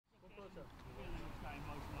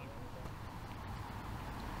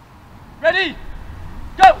Ready?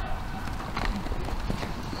 Go!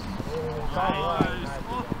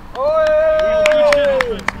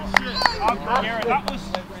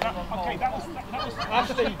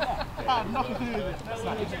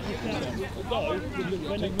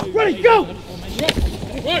 Ready, go!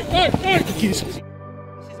 Right. This is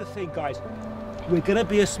the thing, guys. We're going to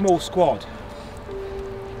be a small squad.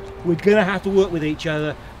 We're going to have to work with each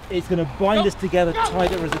other. It's going to bind us together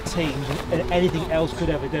tighter as a team than anything else could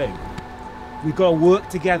ever do. We've got to work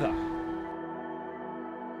together.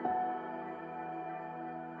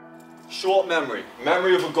 Short memory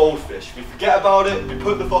of a goldfish. We forget about it, we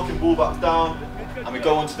put the fucking ball back down, and we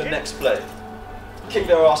go on to the next play. Kick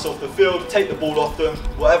their ass off the field, take the ball off them,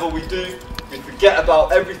 whatever we do, we forget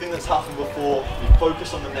about everything that's happened before, we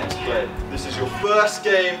focus on the next play. This is your first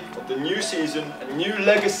game of the new season, a new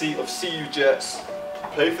legacy of CU Jets.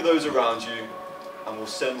 Play for those around you, and we'll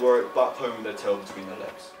send Warwick back home with their tail between their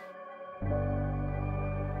legs.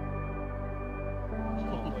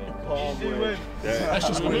 That's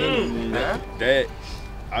just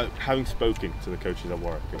having spoken to the coaches at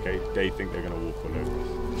Warwick, okay, they think they're going to walk all over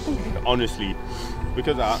us. Honestly,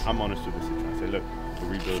 because I'm honest with this, I say, look,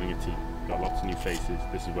 we're rebuilding a team, got lots of new faces,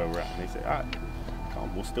 this is where we're at, and they say,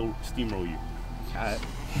 calm, we'll still steamroll you.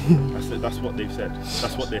 That's what they've said,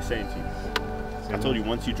 that's what they're saying to you. I told you,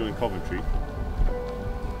 once you join Coventry,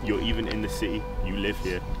 you're even in the city, you live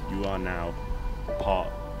here, you are now part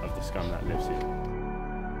of the scum that lives here.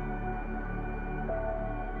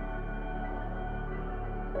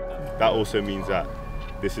 That also means that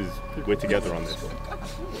we're together on this.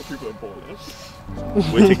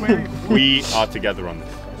 We are together on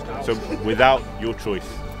this. So without your choice,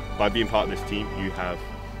 by being part of this team, you have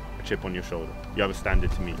a chip on your shoulder. You have a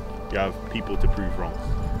standard to meet. You have people to prove wrong.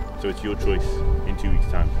 So it's your choice in 2 weeks'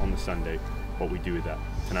 time, on the Sunday, what we do with that.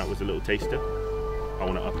 Tonight was a little taster. I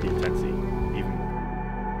want to up the intensity even more.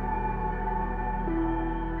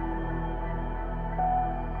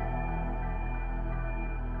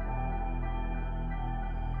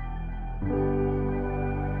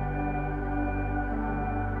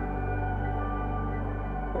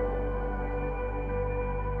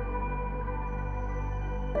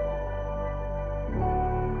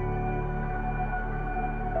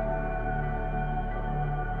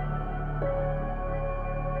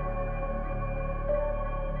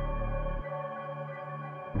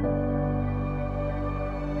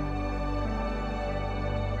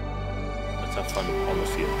 Let's have fun on the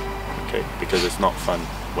field, okay? Because it's not fun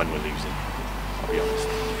when we're losing, I'll be honest.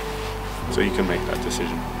 So you can make that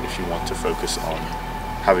decision if you want to focus on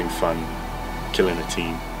having fun, killing a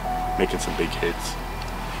team, making some big hits,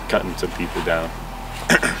 cutting some people down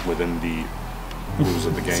within the rules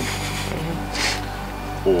of the game.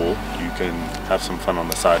 Or you can have some fun on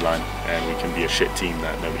the sideline and we can be a shit team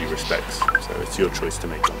that nobody respects. So it's your choice to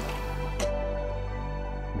make on that.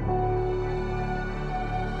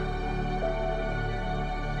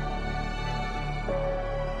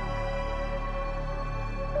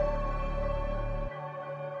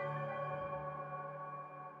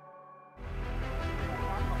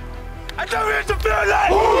 I don't need to feel it!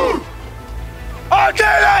 I kill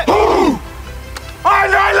it! I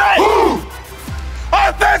annihilate! I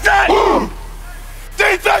fix it!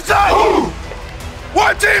 Defense it!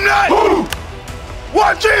 One team left!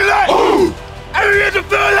 One team left! I don't need to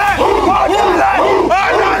feel it! I kill it! I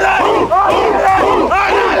annihilate! I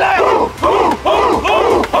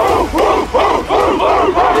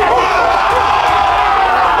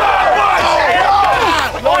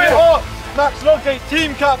Max Logate,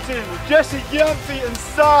 team captain, Jesse, Yamphy and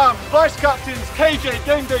Sam, vice captains, KJ,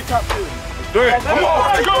 game day captain. Do it! Come on,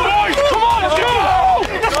 let's go boys! Come on, let's go!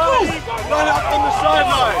 Let's go! Line up on the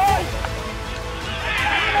sideline.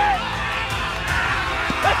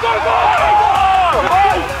 Let's go boys!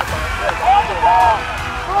 Let's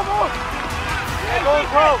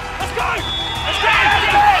go! Let's go!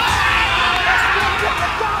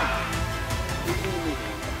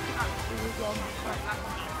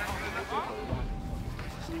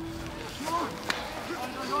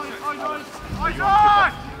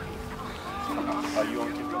 Are you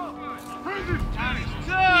on kick?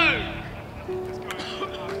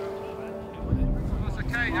 That's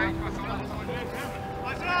okay, eh?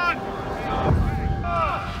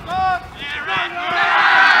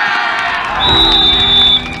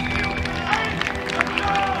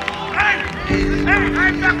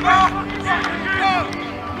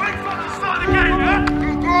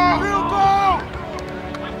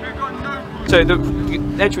 So the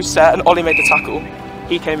edge was set and Ollie made the tackle.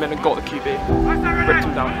 He came in and got the QB, ripped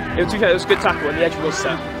him down. It was a good tackle and the edge was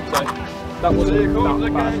set. So that wasn't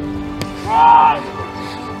that bad.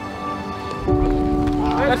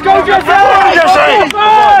 Let's go, Jesse!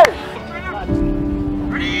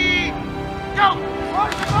 Ready, go!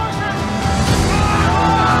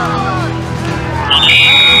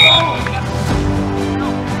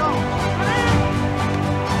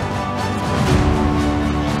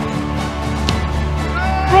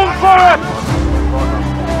 Run for it!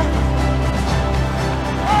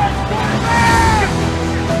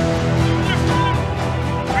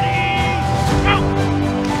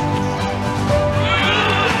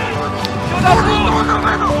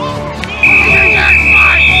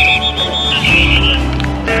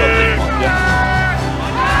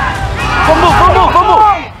 Fumble!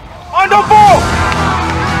 On the ball!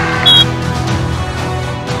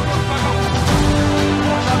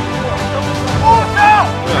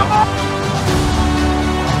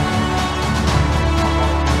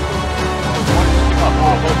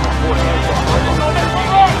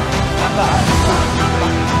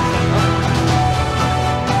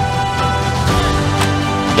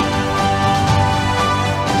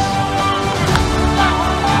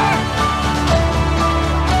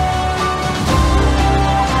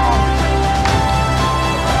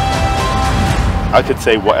 I could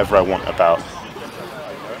say whatever I want about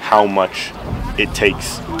how much it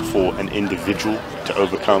takes for an individual to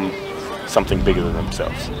overcome something bigger than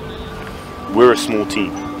themselves. We're a small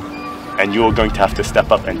team, and you're going to have to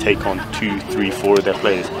step up and take on 2, 3, 4 of their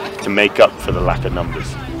players to make up for the lack of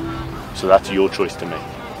numbers. So that's your choice to make,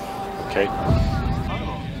 okay?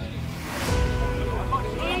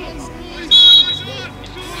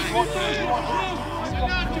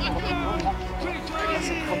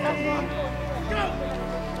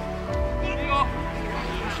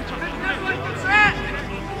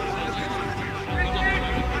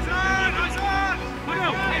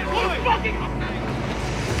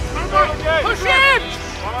 Push it!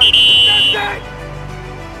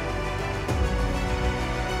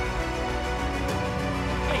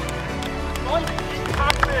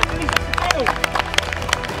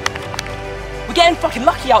 We're getting fucking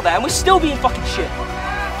lucky out there and we're still being fucking shit.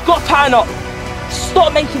 We've got to tighten up.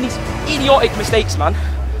 Stop making these idiotic mistakes, man.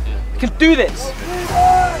 We can do this.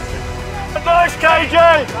 Nice, KJ!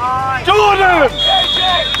 Nice. Jordan!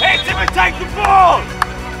 Hit him and take the ball!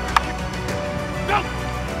 Go!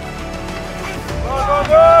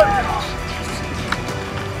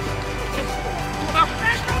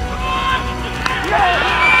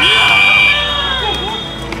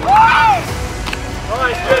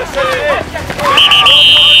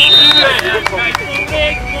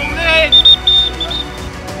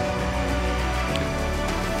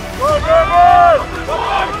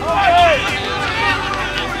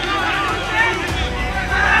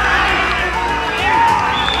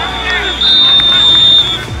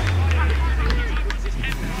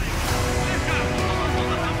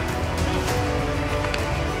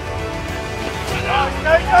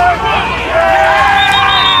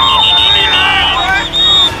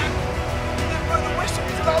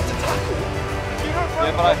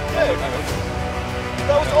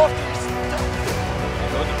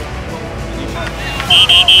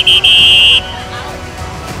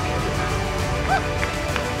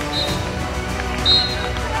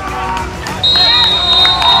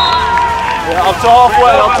 Up to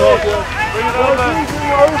halfway, up to halfway. Bring it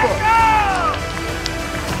over.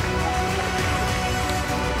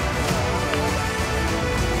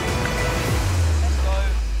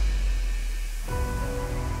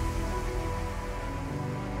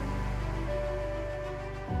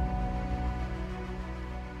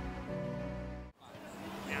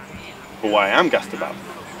 But what I am gassed about,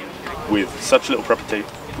 with such little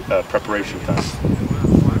preparation time,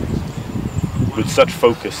 with such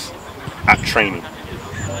focus at training,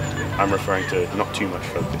 I'm referring to not too much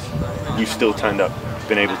focus, you still turned up,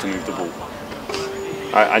 been able to move the ball.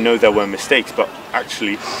 I know there were mistakes, but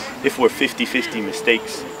actually, if we're 50-50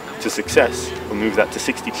 mistakes to success, we'll move that to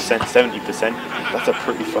 60%, 70%, that's a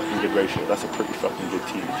pretty fucking good ratio, that's a pretty fucking good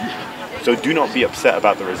team. So do not be upset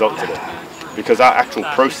about the result today, because our actual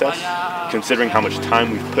process, considering how much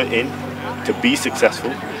time we've put in to be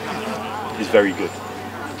successful, is very good.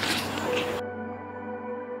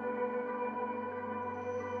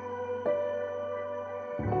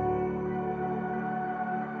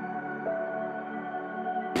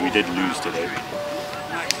 We did lose today,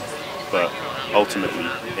 but ultimately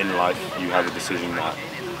in life you have a decision that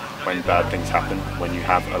when bad things happen, when you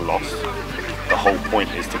have a loss, the whole point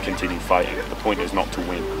is to continue fighting. The point is not to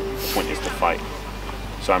win, the point is to fight.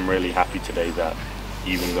 So I'm really happy today that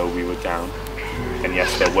even though we were down, and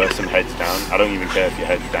yes, there were some heads down, I don't even care if your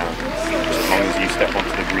head's down, as long as you step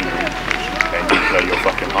onto the green room and you play your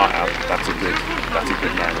fucking heart out, that's a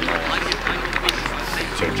good man in my eyes.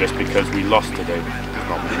 So So just because we lost today does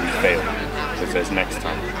not mean we failed. Because there's next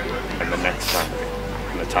time, and the next time,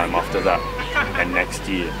 and the time after that, and next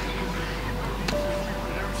year.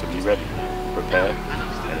 So be ready, prepare,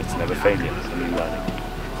 and it's never failure, only learning.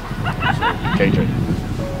 So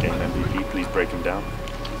KJ, game MVP, please break him down.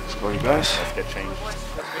 Sorry guys. Let's get changed.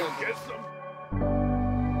 Let's go get some.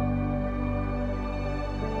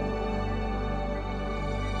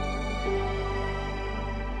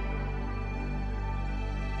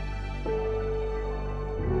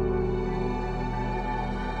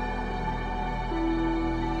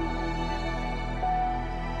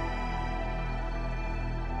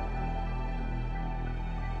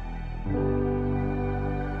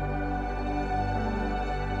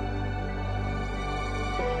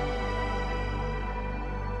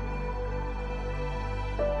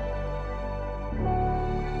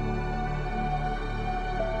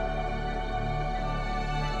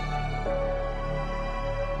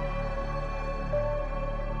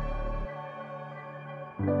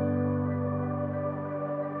 you.